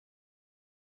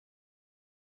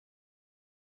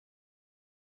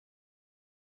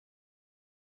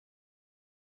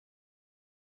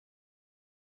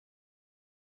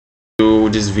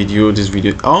this video.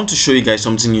 I want to show you guys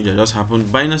something new that just happened.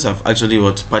 Binance have actually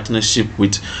got partnership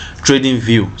with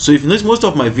TradingView. So if you notice, most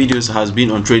of my videos has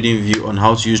been on TradingView, on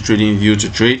how to use TradingView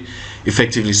to trade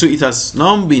effectively. So it has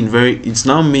now been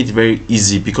made very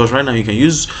easy, because right now you can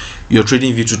use your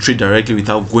TradingView to trade directly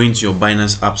without going to your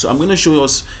Binance app. So I'm going to show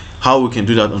us how we can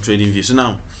do that on TradingView. So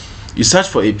now you search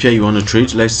for a pair you want to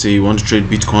trade. Let's say you want to trade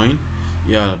Bitcoin.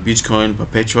 Yeah, Bitcoin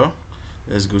Perpetual.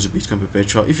 Let's go to Bitcoin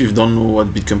Perpetual. If you don't know what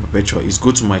Bitcoin Perpetual is,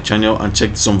 go to my channel and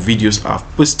check some videos. I've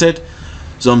posted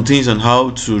some things on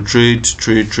how to trade.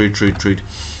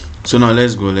 So now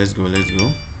let's go.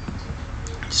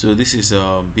 So this is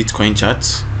a Bitcoin chart.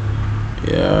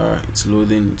 Yeah, it's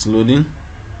loading.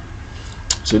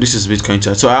 So this is Bitcoin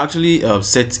chart. So I actually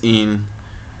set in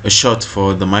a short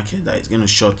for the market that is going to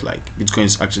short, like Bitcoin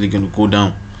is actually going to go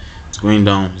down. It's going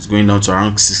down to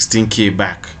around 16k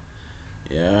back.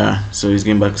 Yeah, so it's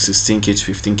going back to 16k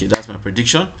to 15k. That's my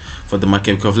prediction for the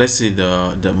market, because let's say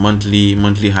the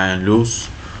monthly high and lows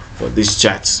for this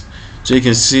chart. So you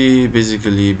can see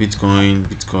basically Bitcoin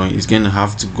is going to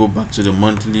have to go back to the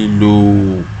monthly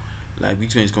low. Like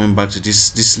Bitcoin is coming back to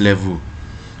this level.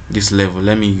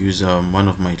 Let me use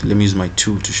my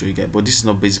tool to show you guys, but this is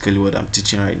not basically what I'm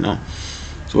teaching right now.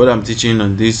 So what I'm teaching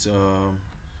on this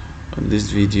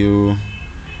video,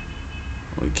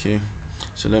 okay,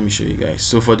 so let me show you guys.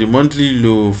 So for the monthly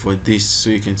low for this, so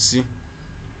you can see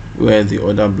where the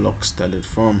other block started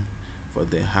from for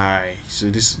the high. So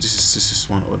this is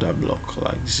one other block,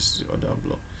 like this is the other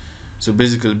block. So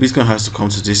basically Bitcoin has to come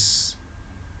to this.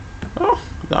 Oh,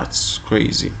 that's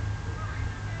crazy.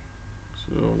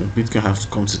 So Bitcoin has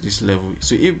to come to this level.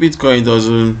 So if Bitcoin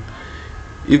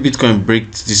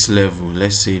breaks this level,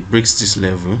 let's say it breaks this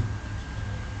level,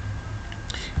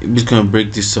 if Bitcoin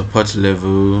break this support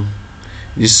level,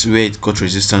 this is where it got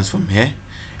resistance from here.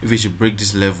 If it should break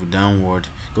this level downward,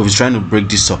 because it's trying to break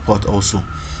this support also,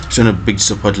 it's trying to break the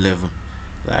support level,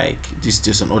 like this,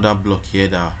 there's another block here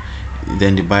that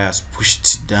then the buyer has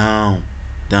pushed down.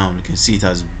 You can see it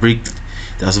has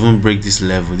even break this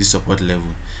level, this support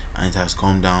level, and it has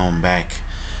come down back.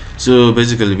 So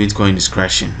basically Bitcoin is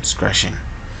crashing.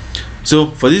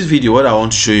 So for this video, what I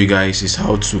want to show you guys is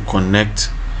how to connect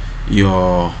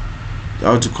your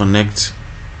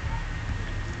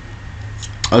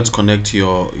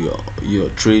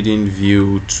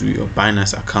TradingView to your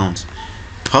Binance account.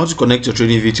 How to connect your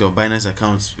TradingView to your Binance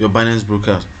account, your Binance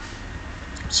broker.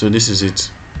 So this is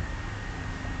it.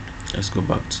 Let's go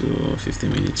back to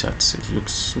 15-minute charts. It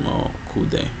looks more cool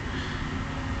there.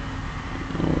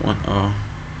 1 hour.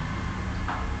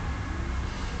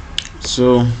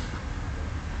 So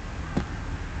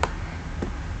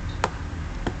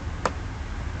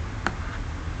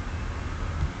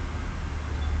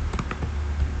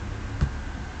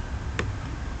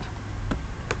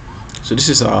this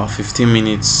is our 15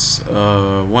 minutes 1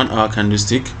 hour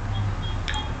candlestick.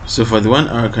 So for the 1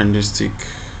 hour candlestick,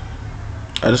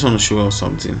 I just want to show you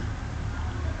something.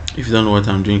 If you don't know what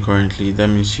I'm doing currently, that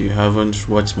means you haven't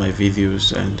watched my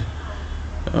videos. And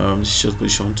this is short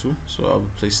position too, so I'll be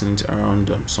placing it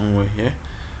around somewhere here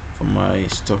for my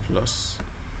stop loss.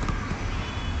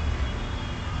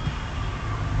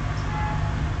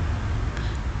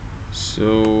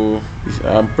 So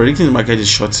I'm predicting the market is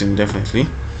shorting definitely.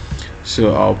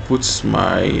 So I'll put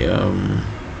my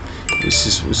this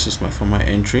is my former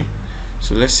entry.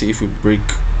 So let's see if we break.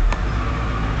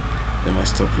 Then my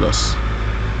stop loss.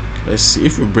 Let's see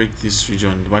if we break this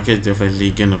region, the market is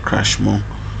definitely gonna crash more.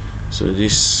 So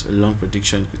this long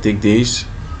prediction could take days,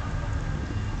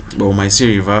 but we might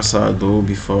see reversal though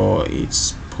before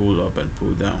it's pull up and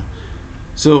pull down.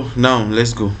 So now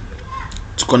let's go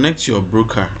to connect your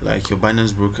broker, like your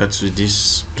Binance broker, to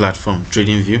this platform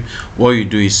TradingView. What you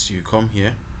do is you come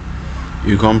here,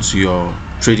 you come to your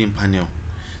trading panel.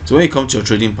 So when you come to your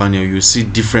trading panel, you see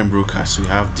different brokers. We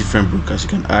have different brokers. You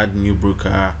can add new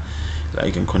broker, like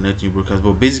you can connect new brokers.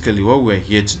 But basically what we're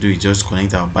here to do is just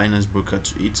connect our Binance broker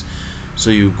to it.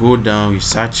 So you go down, you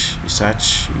search, you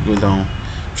go down,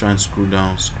 try and scroll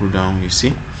down, you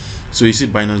see. So you see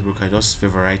Binance broker, just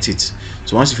favorite it.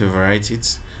 So once you favorite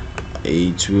it,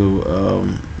 it will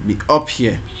be up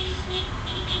here.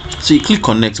 So you click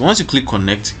connect. Once you click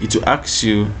connect, it will ask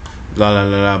you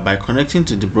by connecting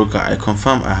to the broker, I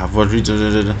confirm I have already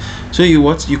so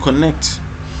you connect.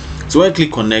 So when you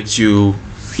click connect, you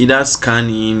either scan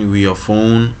in with your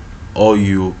phone or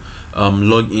you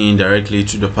log in directly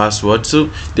to the password. So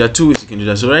there are two ways you can do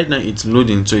that. So right now it's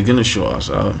loading, so it's going to show us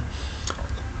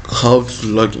how to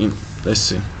log in. Let's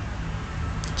see.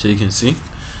 So you can see,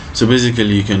 so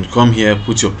basically you can come here,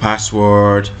 put your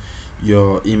password,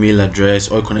 your email address,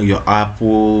 or connect your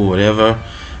Apple, whatever,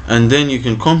 and then you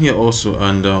can come here also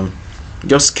and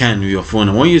just scan with your phone,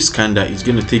 and when you scan that, it's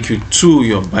going to take you to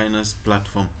your Binance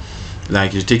platform,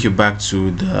 like it take you back to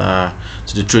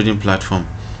the trading platform.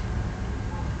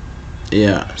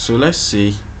 Yeah, so let's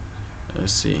see,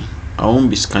 I won't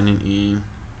be scanning in.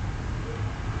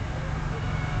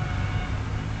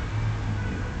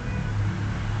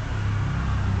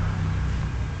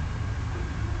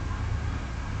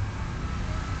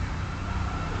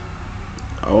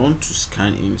 I want to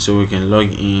scan in so we can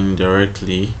log in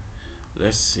directly.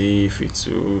 Let's see if it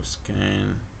will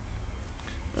scan.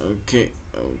 Okay,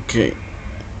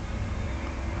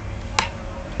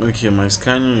 my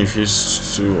scanning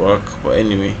refused to work, but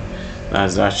anyway,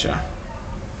 that's that. Yeah.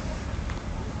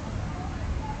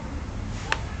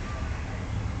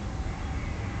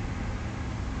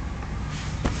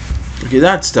 Okay,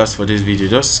 that's for this video.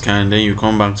 Just scan, then you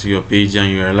come back to your page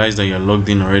and you realize that you're logged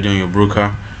in already on your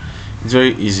broker. It's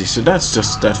very easy. So that's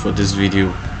just that for this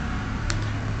video.